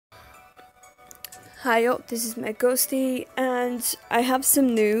Hi up, this is my ghosty, and I have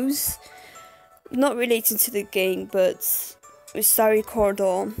some news, not related to the game, but with Starry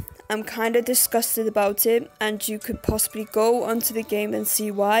Corridor. I'm kinda disgusted about it, and you could possibly go onto the game and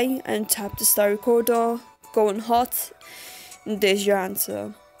see why, and tap the Starry Corridor, go on hot, and there's your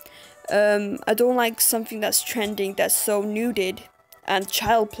answer. I don't like something that's trending that's so nuded and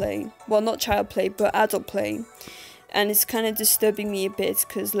child play. Well, not child play, but adult play. And it's kind of disturbing me a bit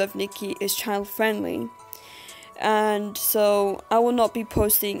because Love Nikki is child friendly. And so I will not be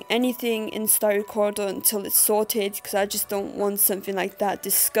posting anything in Starry Corridor until it's sorted, because I just don't want something like that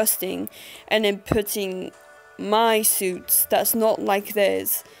disgusting and then putting my suits that's not like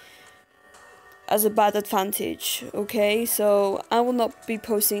theirs as a bad advantage. Okay, so I will not be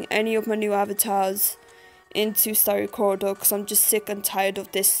posting any of my new avatars into Starry Corridor because I'm just sick and tired of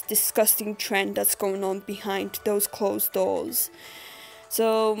this disgusting trend that's going on behind those closed doors.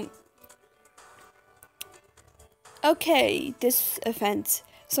 So okay, this event.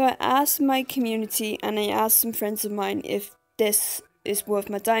 So I asked my community and I asked some friends of mine if this is worth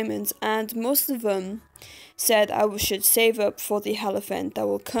my diamonds, and most of them said I should save up for the hell event that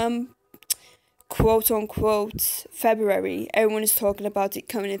will come, quote unquote, February. Everyone is talking about it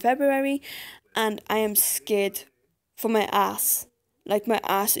coming in February, and I am scared for my ass. Like, my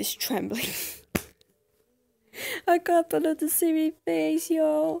ass is trembling. I can't believe the silly face,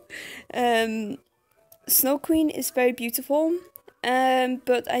 y'all. Snow Queen is very beautiful,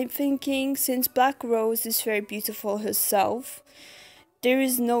 but I'm thinking since Black Rose is very beautiful herself, there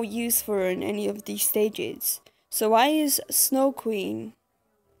is no use for her in any of these stages. So why is Snow Queen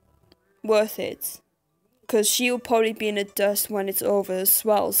worth it? Because she'll probably be in the dust when it's over as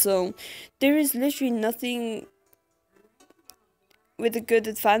well. So there is literally nothing with a good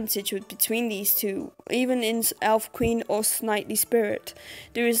advantage between these two. Even in Elf Queen or Knightly Spirit,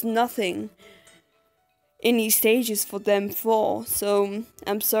 there is nothing in these stages for them for. So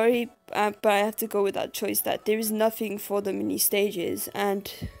I'm sorry, but I have to go with that choice, that there is nothing for them in these stages, and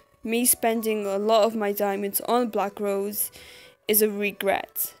me spending a lot of my diamonds on Black Rose is a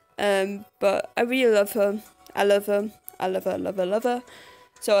regret. But I really love her. I love her. I love her, love her, love her.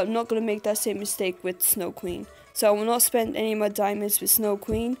 So I'm not going to make that same mistake with Snow Queen. So I will not spend any of my diamonds with Snow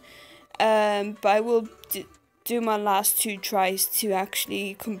Queen. But I will do my last two tries to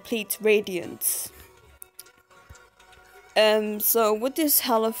actually complete Radiance. So with this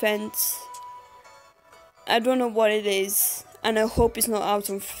hell event, I don't know what it is, and I hope it's not out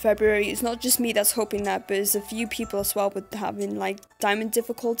in February. It's not just me that's hoping that, but there's a few people as well with having like diamond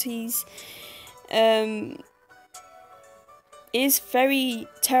difficulties. It's very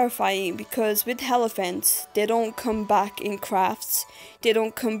terrifying because with hell events, they don't come back in crafts, they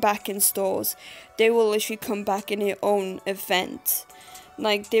don't come back in stores, they will literally come back in their own event.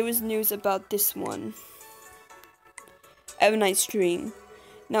 Like, there was news about this one, Evernight Stream.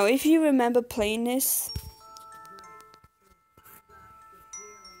 Now, if you remember playing this,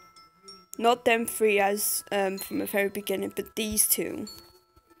 not them three as from the very beginning, but these two,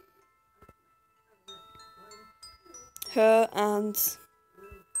 her and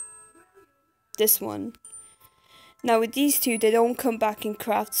this one. Now with these two, they don't come back in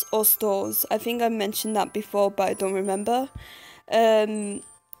crafts or stores. I think I mentioned that before, but I don't remember. They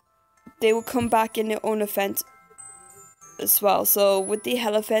will come back in their own event as well. So with the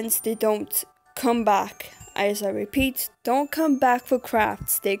hell events, they don't come back. As I repeat, don't come back for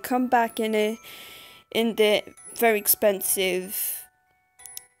crafts. They come back in the very expensive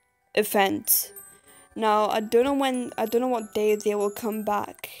event. Now I don't know what day they will come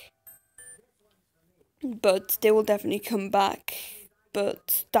back, but they will definitely come back.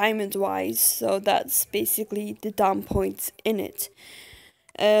 But diamond wise, so that's basically the down points in it.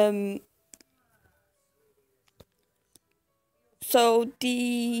 So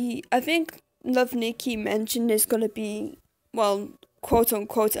I think Love Nikki mentioned there's gonna be, well, quote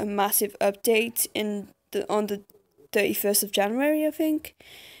unquote, a massive update on the 31st of January, I think,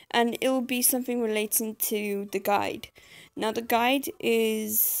 and it will be something relating to the guide. Now the guide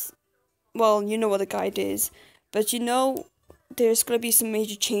is, well, you know what the guide is, but you know there's going to be some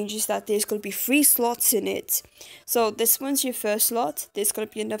major changes, that there's going to be 3 slots in it. So this one's your first slot, there's going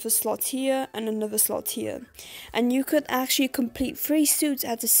to be another slot here and another slot here, and you could actually complete 3 suits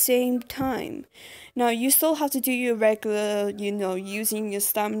at the same time. Now you still have to do your regular, using your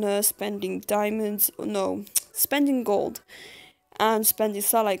stamina, spending diamonds, no, spending gold and spending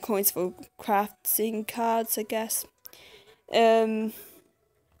starlight coins for crafting cards, I guess. But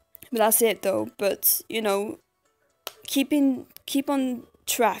that's it though. But keep on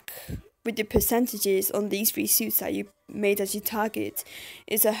track with the percentages on these three suits that you made as your target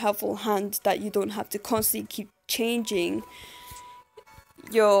is a helpful hand that you don't have to constantly keep changing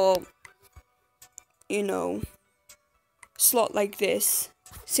your, slot like this.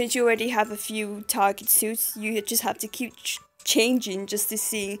 Since you already have a few target suits, you just have to keep changing just to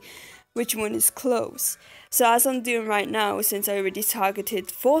see which one is close. So as I'm doing right now, since I already targeted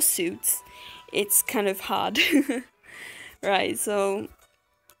 4 suits, it's kind of hard. Right, so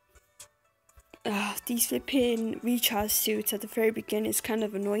these flipping recharge suits at the very beginning is kind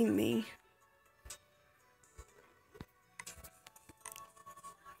of annoying me.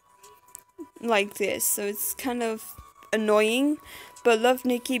 Like this, so it's kind of annoying, but love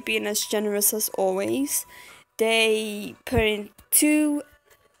Nikki being as generous as always. They put in 2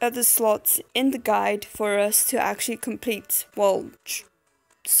 other slots in the guide for us to actually complete,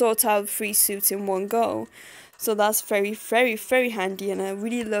 sort out 3 suits in one go. So that's very, very, very handy, and I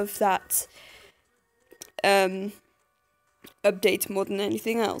really love that update more than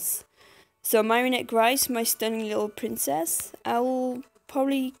anything else. So Marionette Grice, my stunning little princess, I will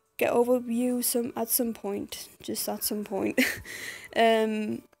probably get over you at some point, just at some point.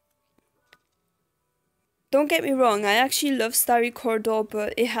 Don't get me wrong, I actually love Starry Corridor,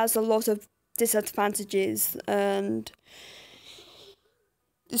 but it has a lot of disadvantages, and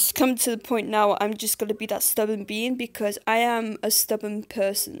it's come to the point now I'm just gonna be that stubborn being, because I am a stubborn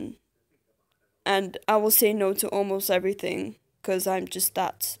person, and I will say no to almost everything, because I'm just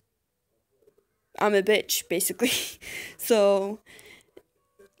that. I'm a bitch, basically. So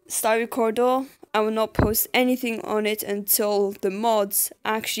Starry Corridor, I will not post anything on it until the mods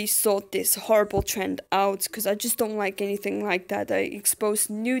actually sort this horrible trend out, because I just don't like anything like that. I expose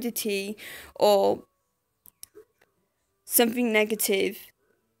nudity or something negative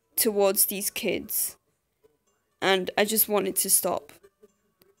towards these kids, and I just want it to stop.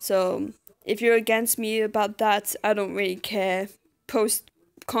 So if you're against me about that, I don't really care. Post,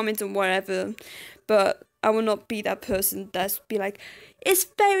 comment, and whatever, but I will not be that person that's be like, it's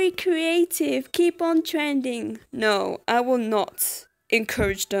very creative, keep on trending. No, I will not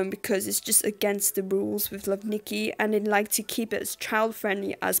encourage them, because it's just against the rules with Love Nikki, and they like to keep it as child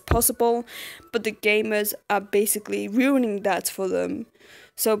friendly as possible, but the gamers are basically ruining that for them.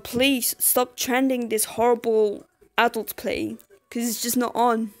 So please stop trending this horrible adult play, because it's just not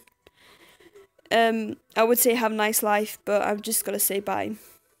on. I would say have a nice life, but I'm just gonna say bye.